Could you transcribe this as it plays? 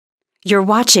You're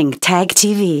watching Tag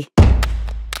TV.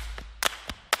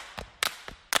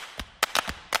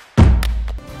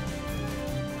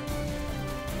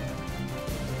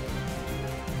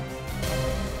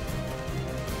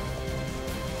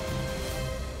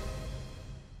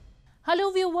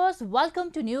 Hello viewers, welcome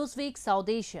to Newsweek South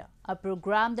Asia, a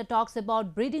program that talks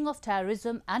about breeding of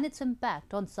terrorism and its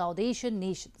impact on South Asian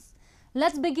nations.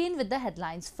 Let's begin with the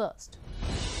headlines first.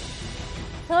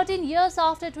 13 years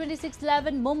after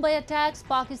 26/11 Mumbai attacks,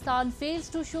 Pakistan fails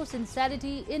to show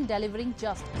sincerity in delivering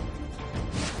justice.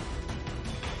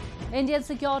 Indian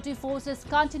security forces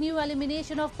continue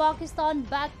elimination of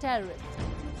Pakistan-backed terrorists.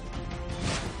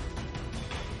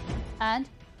 And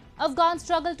Afghans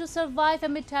struggle to survive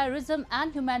amid terrorism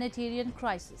and humanitarian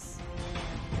crisis.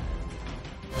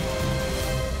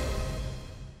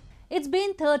 It's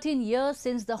been 13 years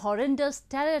since the horrendous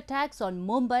terror attacks on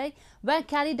Mumbai were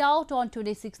carried out on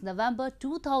 26 November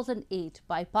 2008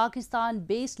 by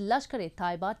Pakistan-based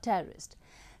Lashkar-e-Taiba terrorists.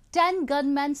 10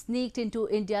 gunmen sneaked into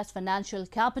India's financial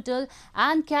capital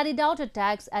and carried out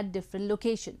attacks at different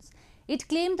locations. It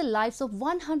claimed the lives of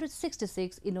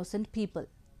 166 innocent people.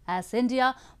 As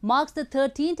India marks the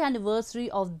 13th anniversary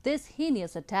of this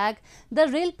heinous attack, the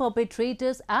real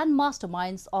perpetrators and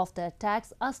masterminds of the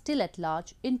attacks are still at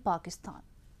large in Pakistan.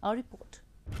 A report.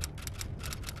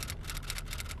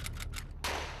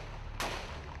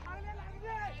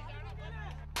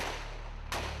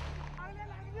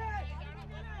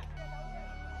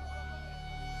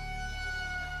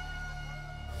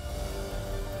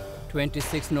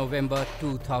 November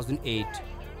 2008.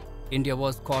 India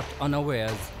was caught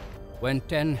unawares when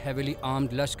 10 heavily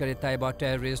armed Lashkar-e-Taiba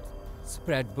terrorists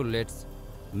spread bullets,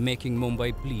 making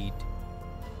Mumbai bleed.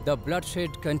 The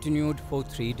bloodshed continued for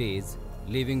 3 days,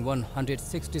 leaving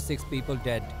 166 people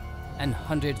dead and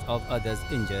hundreds of others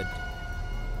injured.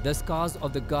 The scars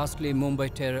of the ghastly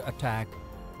Mumbai terror attack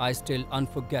are still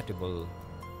unforgettable.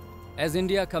 As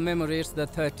India commemorates the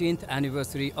 13th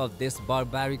anniversary of this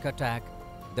barbaric attack,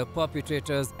 the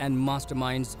perpetrators and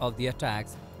masterminds of the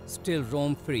attacks still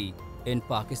roam free in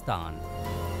Pakistan.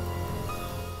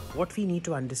 What we need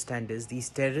to understand is these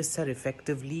terrorists are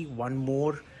effectively one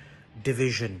more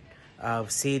division,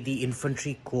 say the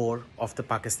infantry corps of the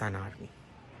Pakistan army.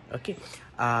 Okay,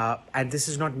 and this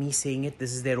is not me saying it,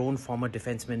 this is their own former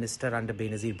defense minister under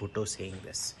Benazir Bhutto saying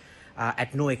this,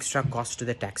 at no extra cost to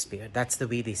the taxpayer. That's the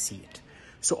way they see it.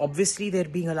 So obviously they're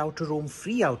being allowed to roam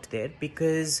free out there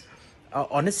because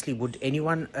honestly, would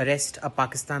anyone arrest a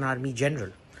Pakistan army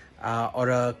general? Or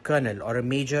a colonel or a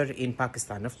major in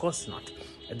Pakistan? Of course not.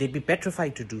 They'd be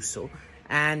petrified to do so,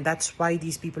 and that's why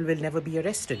these people will never be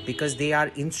arrested, because they are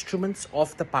instruments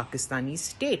of the Pakistani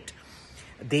state.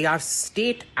 They are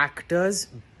state actors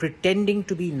pretending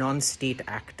to be non-state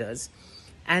actors,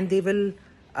 and they will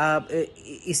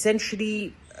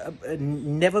essentially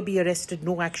never be arrested.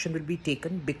 No action will be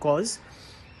taken because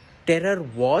terror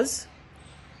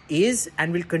is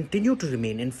and will continue to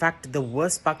remain. In fact, the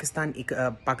worse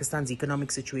Pakistan's economic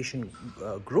situation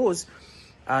grows,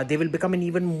 they will become an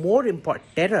even more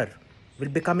terror will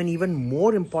become an even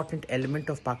more important element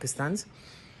of Pakistan's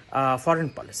foreign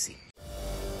policy.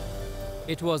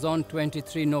 It was on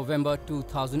 23 November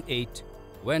 2008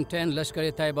 when 10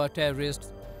 Lashkar-e-Taiba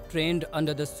terrorists trained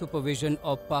under the supervision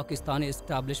of Pakistani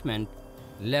establishment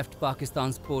left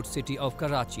Pakistan's port city of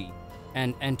Karachi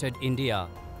and entered India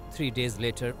 3 days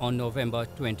later on November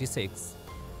 26.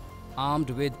 Armed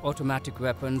with automatic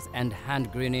weapons and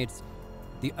hand grenades,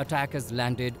 the attackers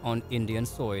landed on Indian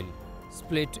soil,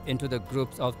 split into the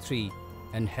groups of 3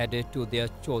 and headed to their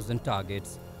chosen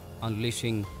targets,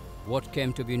 unleashing what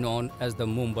came to be known as the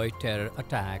Mumbai terror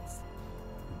attacks.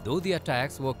 Though the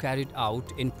attacks were carried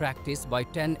out in practice by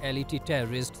 10 elite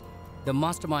terrorists, the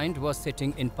mastermind was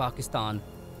sitting in Pakistan,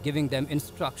 giving them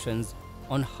instructions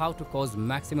on how to cause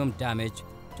maximum damage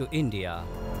to India.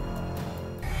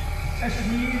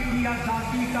 Kashmir की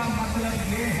आज़ादी का मतलब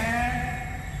ये है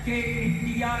कि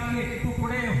India के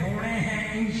टुकड़े होने हैं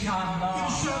इंशाअल्लाह।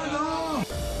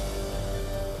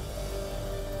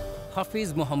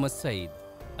 Hafiz Muhammad Saeed,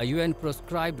 a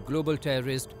UN-proscribed global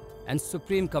terrorist and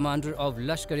supreme commander of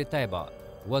Lashkar-e-Taiba,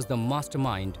 was the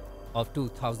mastermind of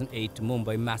 2008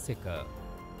 Mumbai massacre.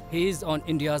 He is on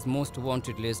India's most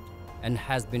wanted list and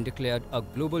has been declared a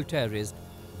global terrorist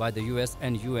by the US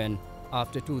and UN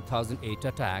after 2008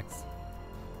 attacks.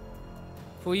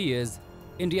 For years,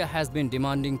 India has been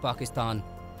demanding Pakistan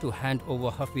to hand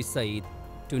over Hafiz Saeed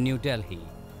to New Delhi.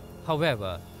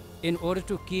 However, in order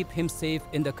to keep him safe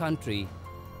in the country,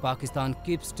 Pakistan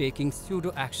keeps taking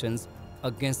pseudo-actions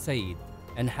against Saeed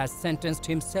and has sentenced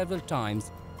him several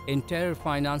times in terror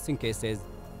financing cases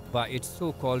by its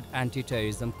so-called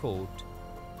anti-terrorism court.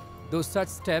 Though such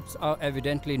steps are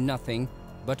evidently nothing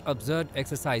but absurd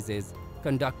exercises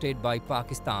conducted by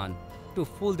Pakistan to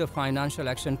fool the Financial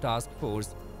Action Task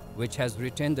Force, which has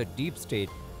retained the deep state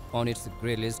on its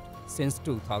grey list since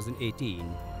 2018.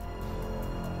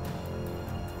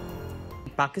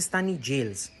 Pakistani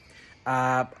jails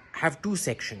have two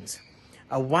sections.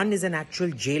 One is an actual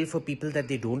jail for people that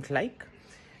they don't like.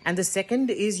 And the second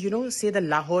is, say the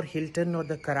Lahore Hilton or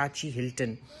the Karachi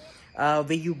Hilton,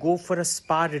 where you go for a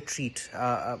spa retreat,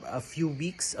 a few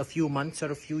weeks, a few months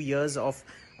or a few years of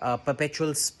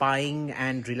perpetual spying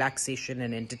and relaxation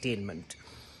and entertainment.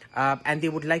 And they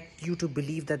would like you to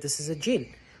believe that this is a jail.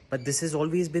 But this has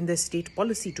always been their state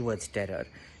policy towards terror.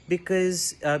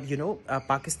 Because,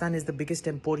 Pakistan is the biggest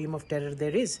emporium of terror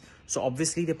there is. So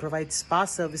obviously they provide spa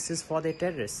services for their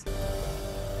terrorists.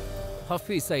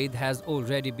 Hafiz Saeed has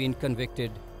already been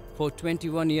convicted for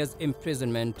 21 years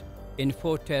imprisonment in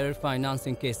 4 terror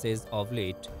financing cases of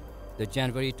late. The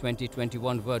January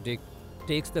 2021 verdict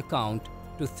takes the count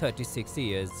to 36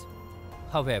 years.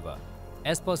 However,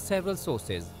 as per several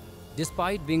sources,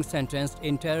 despite being sentenced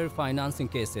in terror financing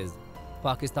cases,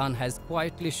 Pakistan has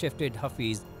quietly shifted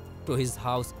Hafiz to his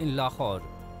house in Lahore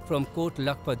from Kot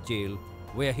Lakhpat jail,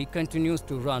 where he continues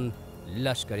to run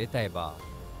Lashkar-e-Taiba.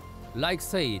 Like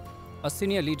Saeed, a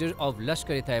senior leader of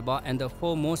Lashkar-e-Taiba and the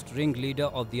foremost ringleader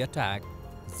of the attack,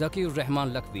 Zakir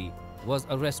Rahman Lakhvi was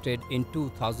arrested in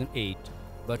 2008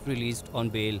 but released on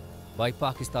bail by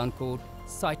Pakistan court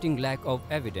citing lack of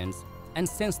evidence, and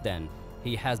since then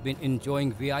he has been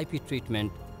enjoying VIP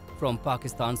treatment from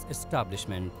Pakistan's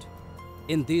establishment.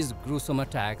 In these gruesome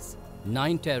attacks,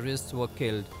 9 terrorists were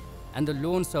killed and the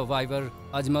lone survivor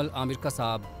Ajmal Amir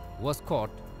Kasab was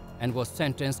caught and was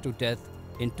sentenced to death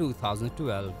in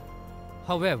 2012.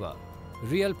 However,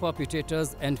 real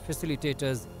perpetrators and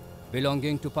facilitators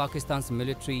belonging to Pakistan's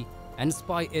military and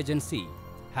spy agency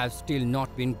have still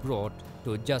not been brought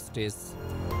to justice.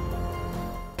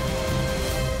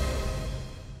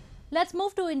 Let's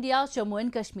move to India's Jammu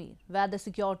and Kashmir, where the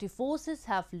security forces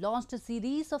have launched a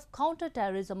series of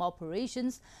counter-terrorism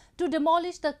operations to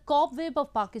demolish the cobweb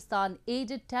of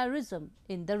Pakistan-aided terrorism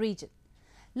in the region.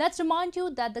 Let's remind you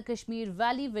that the Kashmir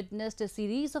Valley witnessed a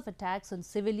series of attacks on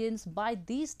civilians by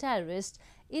these terrorists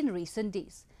in recent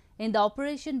days. In the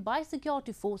operation by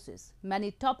security forces,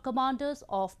 many top commanders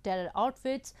of terror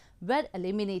outfits were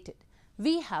eliminated.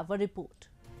 We have a report.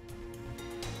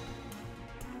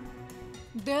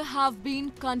 There have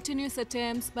been continuous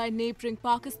attempts by neighbouring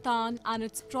Pakistan and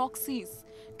its proxies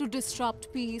to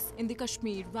disrupt peace in the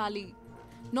Kashmir Valley.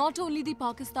 Not only the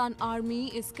Pakistan Army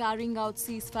is carrying out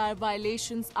ceasefire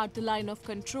violations at the line of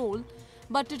control,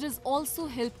 but it is also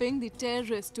helping the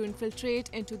terrorists to infiltrate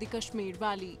into the Kashmir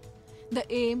Valley. The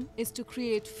aim is to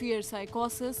create fear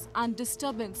psychosis and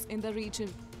disturbance in the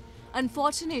region.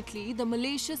 Unfortunately, the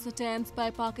malicious attempts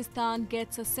by Pakistan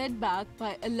gets a setback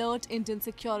by alert Indian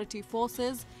security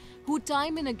forces, who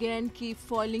time and again keep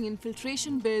foiling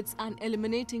infiltration bids and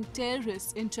eliminating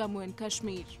terrorists in Jammu and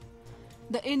Kashmir.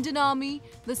 The Indian Army,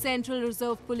 the Central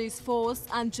Reserve Police Force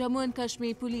and Jammu and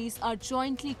Kashmir Police are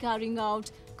jointly carrying out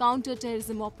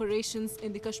counter-terrorism operations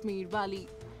in the Kashmir Valley.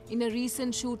 In a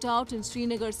recent shootout in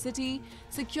Srinagar city,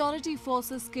 security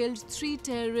forces killed 3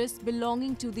 terrorists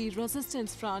belonging to the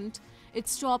Resistance Front.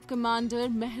 Its top commander,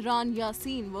 Mehran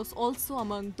Yassin, was also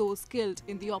among those killed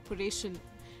in the operation.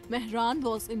 Mehran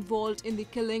was involved in the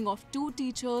killing of 2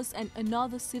 teachers and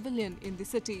another civilian in the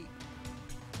city.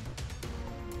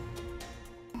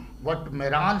 What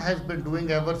Mehran has been doing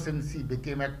ever since he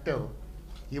became active,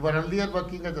 he was earlier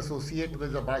working as associate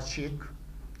with Abbas Sheikh,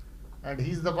 and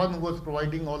he's the one who was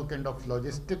providing all kind of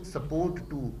logistic support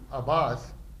to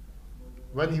Abbas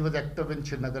when he was active in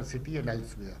Srinagar city and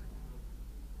elsewhere.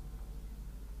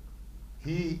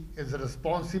 He is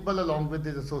responsible along with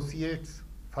his associates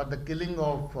for the killing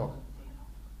of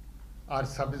our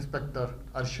Sub-Inspector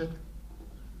Arshad.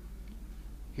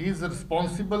 He is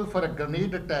responsible for a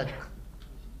grenade attack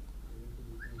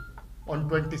on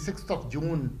 26th of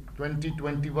June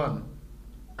 2021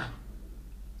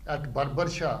 at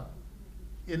Barbarsha,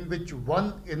 in which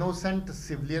 1 innocent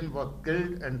civilian was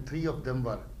killed and 3 of them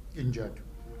were injured.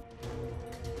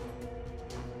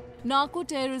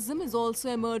 Narco-terrorism is also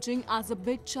emerging as a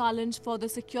big challenge for the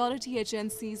security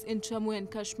agencies in Jammu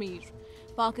and Kashmir.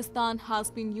 Pakistan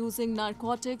has been using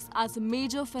narcotics as a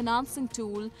major financing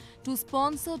tool to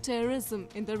sponsor terrorism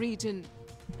in the region.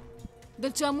 The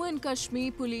Jammu and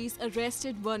Kashmir police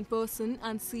arrested 1 person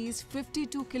and seized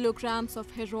 52 kilograms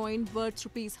of heroin worth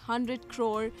Rs 100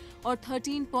 crore or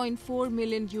 $13.4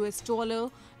 million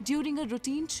during a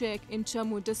routine check in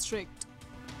Jammu district.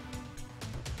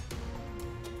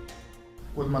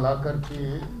 कुल मिलाकर के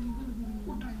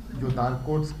जो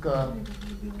narcotics का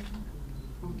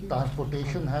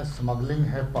transportation है, smuggling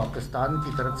है पाकिस्तान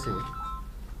की तरफ से,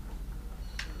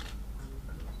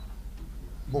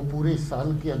 वो पूरे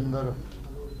साल के अंदर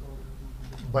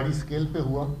बड़ी स्केल पे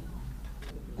हुआ।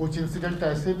 कुछ इंसिडेंट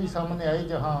ऐसे भी सामने आए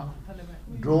जहां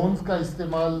ड्रोन्स का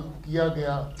इस्तेमाल किया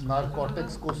गया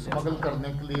नारकोटिक्स को स्मगल करने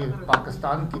के लिए,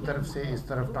 पाकिस्तान की तरफ से इस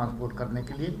तरफ ट्रांसपोर्ट करने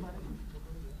के लिए।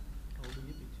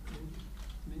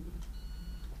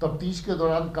 तफ्तीश के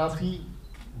दौरान काफ़ी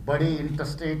बड़े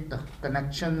इंटरस्टेट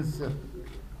कनेक्शंस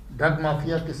ड्रग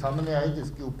माफिया के सामने आए,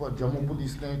 जिसके ऊपर जम्मू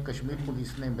पुलिस ने, कश्मीर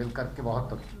पुलिस ने मिलकर के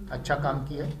बहुत अच्छा काम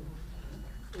किया।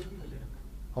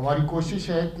 हमारी कोशिश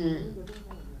है कि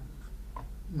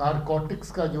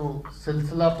नारकोटिक्स का जो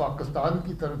सिलसिला पाकिस्तान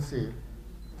की तरफ से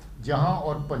जहां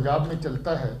और पंजाब में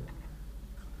चलता है,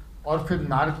 और फिर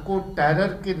नार्को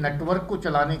टेरर के नेटवर्क को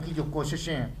चलाने की जो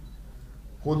कोशिशें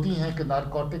होती हैं कि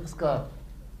नारकोटिक्स का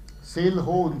सेल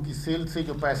हो, उनकी सेल से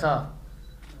जो पैसा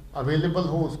अवेलेबल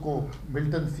हो उसको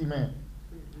मिलिटेंसी में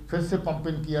फिर से पंप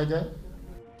इन किया जाए।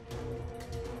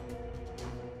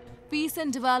 Peace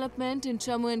and development in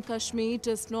Jammu and Kashmir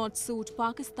does not suit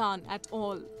Pakistan at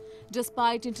all.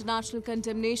 Despite international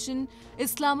condemnation,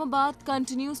 Islamabad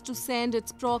continues to send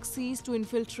its proxies to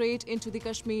infiltrate into the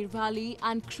Kashmir Valley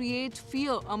and create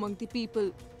fear among the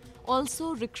people.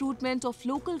 Also, recruitment of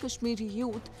local Kashmiri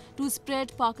youth to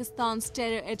spread Pakistan's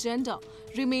terror agenda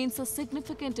remains a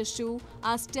significant issue,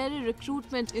 as terror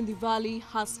recruitment in the valley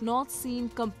has not seen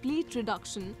complete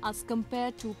reduction as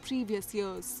compared to previous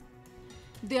years.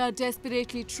 They are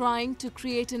desperately trying to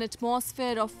create an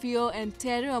atmosphere of fear and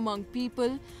terror among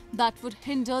people that would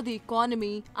hinder the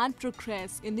economy and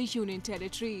progress in the Union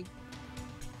Territory.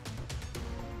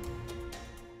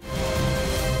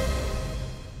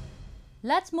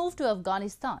 Let's move to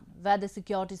Afghanistan, where the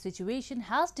security situation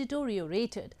has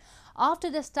deteriorated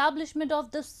after the establishment of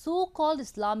the so-called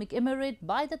Islamic Emirate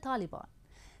by the Taliban.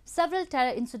 Several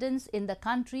terror incidents in the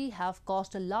country have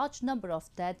caused a large number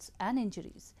of deaths and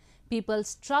injuries. People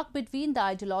struck between the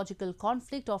ideological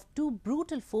conflict of two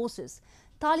brutal forces,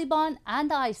 Taliban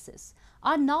and ISIS,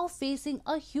 are now facing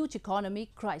a huge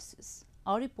economic crisis.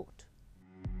 Our report.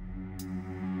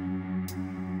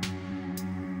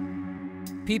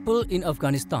 People in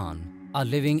Afghanistan are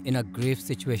living in a grave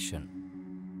situation.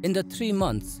 In the 3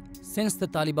 months since the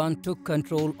Taliban took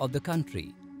control of the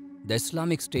country, the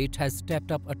Islamic State has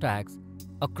stepped up attacks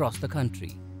across the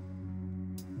country.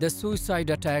 The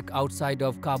suicide attack outside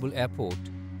of Kabul airport,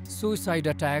 suicide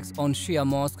attacks on Shia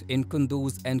mosques in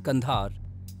Kunduz and Kandahar,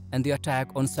 and the attack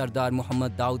on Sardar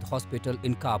Muhammad Daud Hospital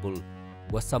in Kabul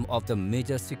were some of the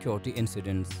major security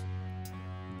incidents.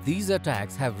 These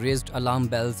attacks have raised alarm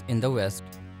bells in the West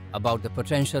about the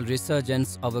potential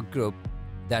resurgence of a group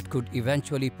that could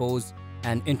eventually pose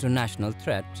an international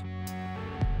threat.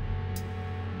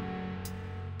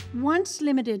 Once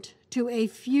limited to a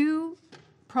few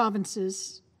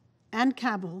provinces and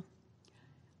Kabul,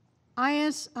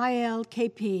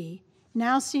 ISIL-KP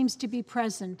now seems to be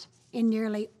present in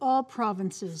nearly all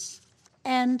provinces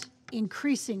and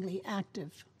increasingly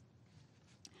active.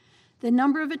 The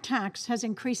number of attacks has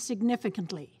increased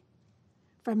significantly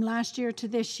from last year to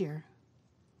this year.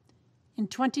 In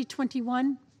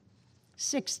 2021,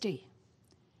 60.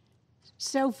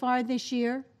 So far this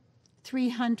year,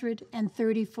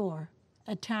 334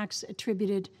 attacks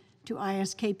attributed to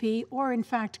ISKP, or in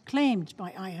fact claimed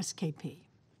by ISKP.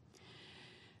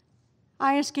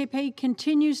 ISKP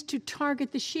continues to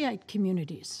target the Shiite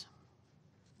communities.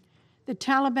 The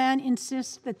Taliban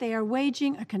insists that they are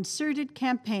waging a concerted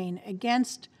campaign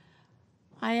against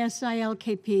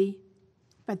ISIL-KP,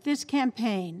 but this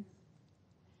campaign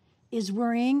is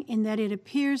worrying in that it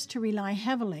appears to rely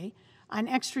heavily on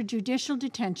extrajudicial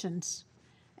detentions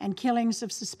and killings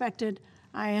of suspected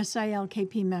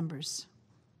ISIL-KP members.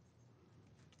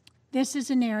 This is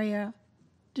an area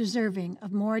deserving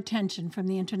of more attention from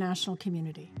the international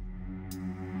community.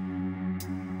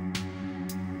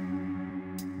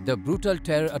 The brutal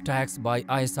terror attacks by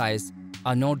ISIS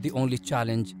are not the only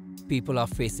challenge people are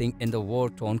facing in the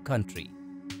war-torn country.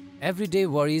 Everyday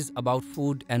worries about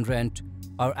food and rent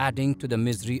are adding to the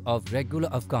misery of regular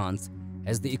Afghans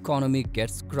as the economy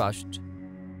gets crushed.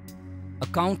 A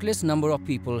countless number of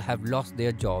people have lost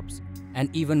their jobs,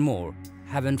 and even more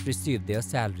haven't received their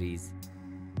salaries.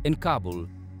 In Kabul,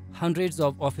 hundreds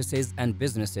of offices and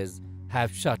businesses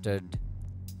have shuttered.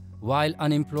 While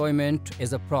unemployment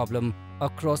is a problem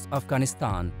across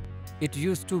Afghanistan, it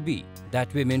used to be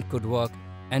that women could work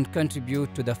and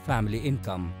contribute to the family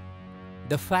income.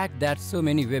 The fact that so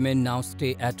many women now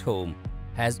stay at home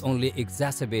has only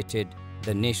exacerbated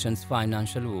the nation's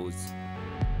financial woes.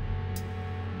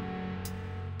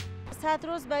 500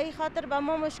 روز به این خاطر به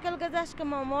ما مشکل گذشت که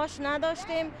ما معاش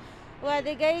نداشتیم و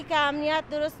دیگه ای که امنیت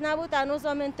درست نبود هنوز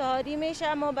هم انتحاری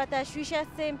میشه. ما به تشویش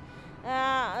هستیم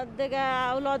دیگه.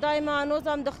 اولادای ما هنوز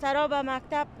هم دخترها به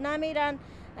مکتب نمیرن،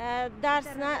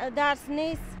 درس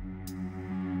نیست.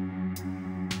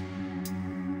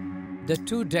 The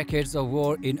 2 decades of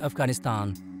war in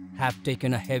Afghanistan have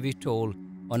taken a heavy toll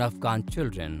on Afghan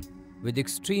children, with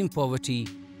extreme poverty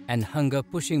and hunger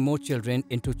pushing more children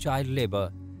into child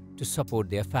labor to support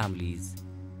their families.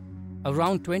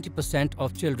 Around 20%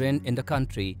 of children in the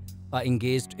country are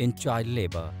engaged in child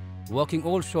labor, working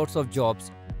all sorts of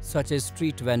jobs such as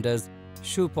street vendors,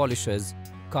 shoe polishers,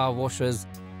 car washers,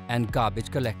 and garbage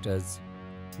collectors.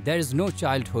 There is no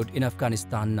childhood in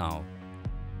Afghanistan now.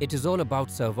 It is all about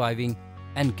surviving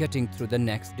and getting through the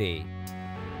next day.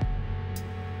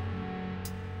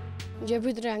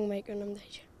 جبود رنگ میکنم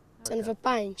دیگه. صنف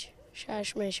 5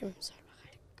 6 میشم سال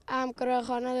بخیر. هم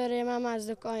کارخانه داریم، هم از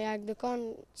یک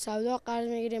دکان سودا قرض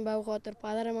میگیریم، به خاطر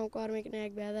پدرم هم کار میکنه،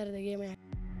 یک برادر دیگه میاد.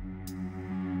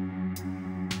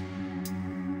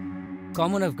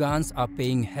 Common Afghans are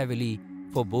paying heavily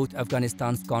for both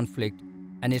Afghanistan's conflict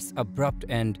and its abrupt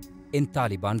end in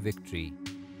Taliban victory.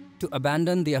 To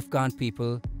abandon the Afghan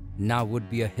people now would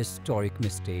be a historic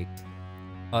mistake.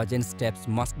 Urgent steps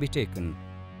must be taken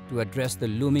to address the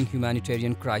looming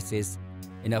humanitarian crisis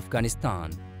in Afghanistan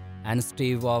and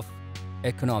stave off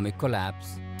economic collapse.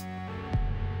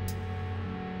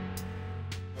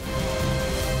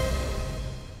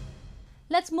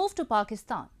 Let's move to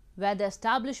Pakistan, where the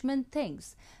establishment thinks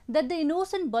that the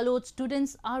innocent Baloch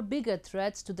students are bigger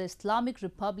threats to the Islamic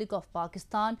Republic of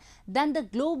Pakistan than the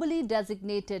globally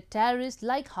designated terrorists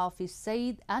like Hafiz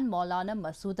Saeed and Maulana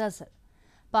Masood Azhar.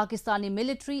 Pakistani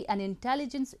military and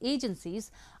intelligence agencies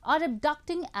are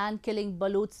abducting and killing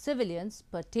Baloch civilians,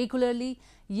 particularly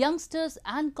youngsters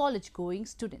and college-going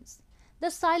students.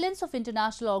 The silence of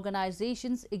international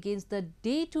organizations against the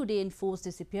day-to-day enforced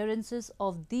disappearances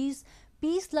of these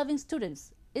peace-loving students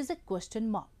is a question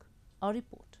mark. A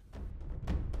report.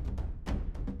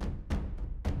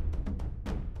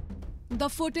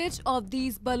 The footage of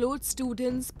these Baloch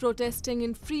students protesting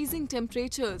in freezing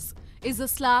temperatures is a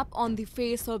slap on the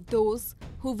face of those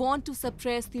who want to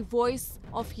suppress the voice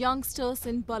of youngsters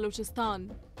in Balochistan.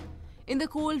 In the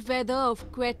cold weather of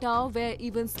Quetta, where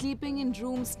even sleeping in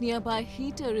rooms nearby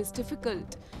heater is difficult,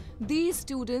 these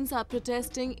students are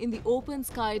protesting in the open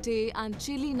sky day and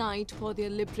chilly night for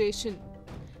their liberation.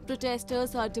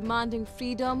 Protesters are demanding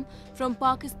freedom from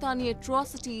Pakistani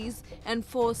atrocities and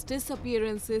forced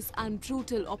disappearances and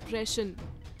brutal oppression.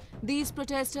 These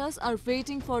protesters are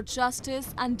waiting for justice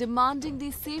and demanding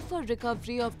the safer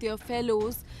recovery of their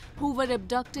fellows who were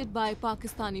abducted by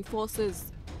Pakistani forces.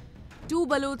 2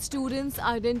 Baloch students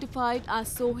identified as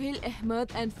Sohail Ahmed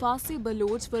and Fasi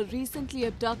Baloch were recently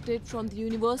abducted from the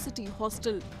university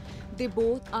hostel. They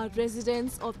both are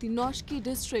residents of the Noshki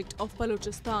district of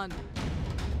Balochistan.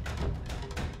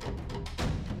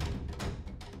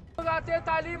 आते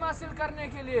तालीम हासिल करने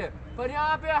के लिए, पर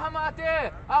यहाँ पे हम आते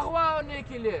हैं अगवा होने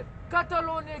के लिए, कत्ल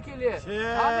होने के लिए।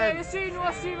 हमें इसी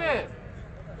यूनिवर्सिटी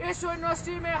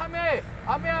में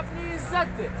हमें अपनी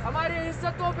इज्जत, हमारी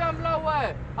इज्जतों पे हमला हुआ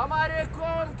है, हमारे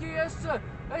कौम की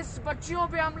इस बच्चियों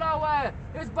पे हमला हुआ है,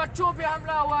 इस बच्चों पे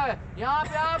हमला हुआ है। यहाँ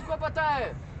पे आपको पता है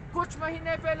कुछ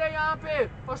महीने पहले यहाँ पे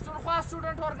पश्तूनख्वा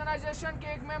स्टूडेंट ऑर्गेनाइजेशन के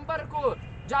एक मेंबर को,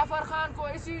 जाफर खान को,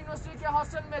 इसी यूनिवर्सिटी के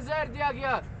हॉस्टल में जहर दिया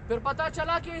गया। फिर पता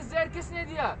चला कि इस जहर किसने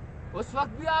दिया। उस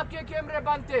वक्त भी आपके कैमरे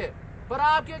बंद थे, पर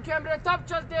आपके कैमरे तब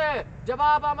चलते हैं जब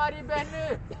आप हमारी बहनें,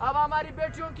 अब हमारी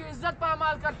बेटियों की इज्जत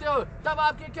पामाल करते हो, तब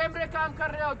आपके कैमरे काम कर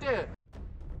रहे होते हैं।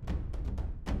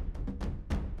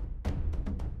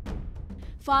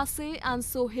 Fasi and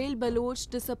Sohail Baloch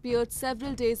disappeared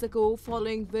several days ago,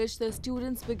 following which the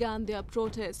students began their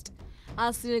protest.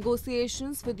 As the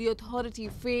negotiations with the authority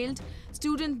failed,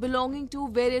 students belonging to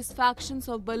various factions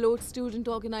of Baloch student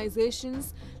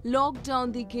organizations locked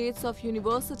down the gates of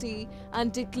university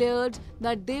and declared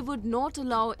that they would not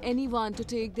allow anyone to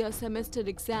take their semester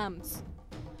exams.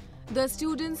 The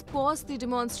students paused the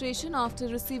demonstration after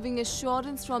receiving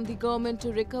assurance from the government to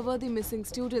recover the missing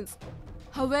students.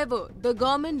 However, the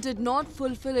government did not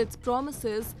fulfill its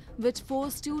promises, which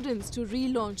forced students to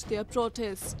relaunch their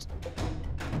protest.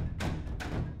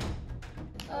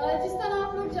 जिस तरह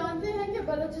आप लोग जानते हैं कि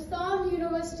Balochistan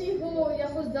university हो या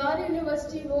Khuzdar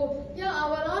university हो या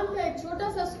आवारान का एक छोटा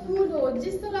सा स्कूल हो,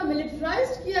 जिस तरह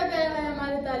मिलिटराइज्ड किया गया है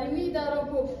हमारे तालीमी इदारों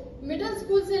को, मिडिल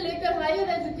स्कूल से लेकर हायर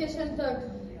एजुकेशन तक,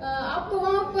 आपको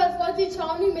वहाँ पर फौजी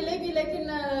छावनी मिलेगी, लेकिन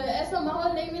ऐसा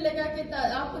माहौल नहीं मिलेगा कि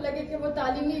आपको लगे कि वो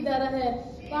तालीमी इदारा है।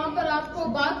 वहाँ पर आपको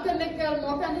बात करने का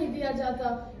मौका नहीं दिया जाता,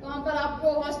 वहाँ पर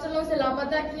आपको हॉस्टलों से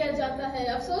लापता किया जाता है।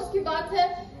 अफसोस की बात है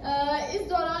इस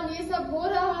दौरान ये सब हो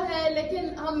रहा है, लेकिन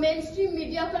हम मेन स्ट्रीम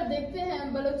मीडिया पर देखते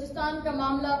हैं बलूचिस्तान का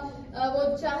मामला,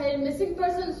 वो चाहे मिसिंग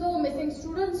पर्सन्स हो, मिसिंग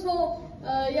स्टूडेंट्स हो,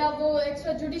 या वो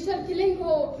एक्स्ट्रा जुडिशियल किलिंग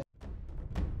हो।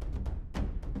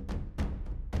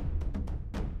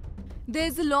 There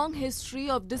is a long history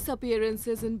of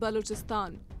disappearances in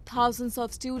Balochistan. Thousands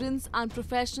of students and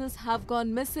professionals have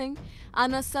gone missing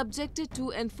and are subjected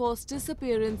to enforced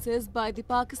disappearances by the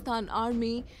Pakistan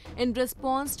Army in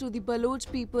response to the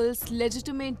Baloch people's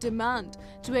legitimate demand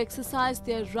to exercise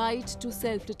their right to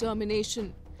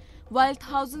self-determination. While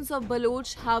thousands of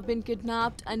Baloch have been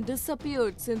kidnapped and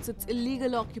disappeared since its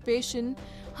illegal occupation,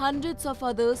 hundreds of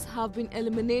others have been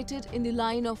eliminated in the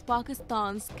line of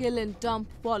Pakistan's kill and dump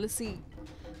policy.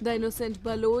 The innocent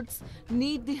Balochs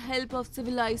need the help of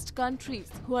civilized countries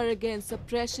who are against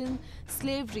oppression,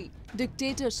 slavery,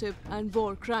 dictatorship and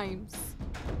war crimes.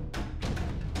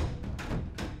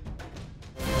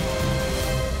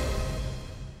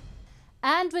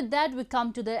 And with that, we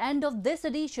come to the end of this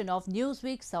edition of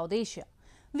Newsweek South Asia.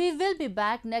 We will be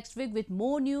back next week with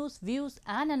more news, views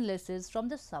and analysis from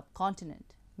the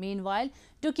subcontinent. Meanwhile,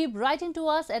 do keep writing to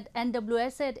us at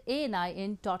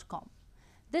nws@anin.com.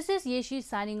 This is Yeshi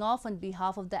signing off on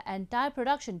behalf of the entire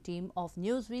production team of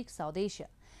Newsweek South Asia.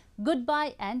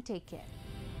 Goodbye and take care.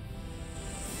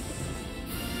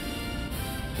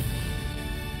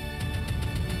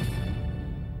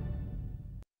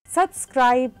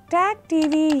 Subscribe TAG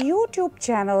TV YouTube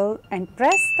channel and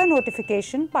press the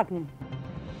notification button.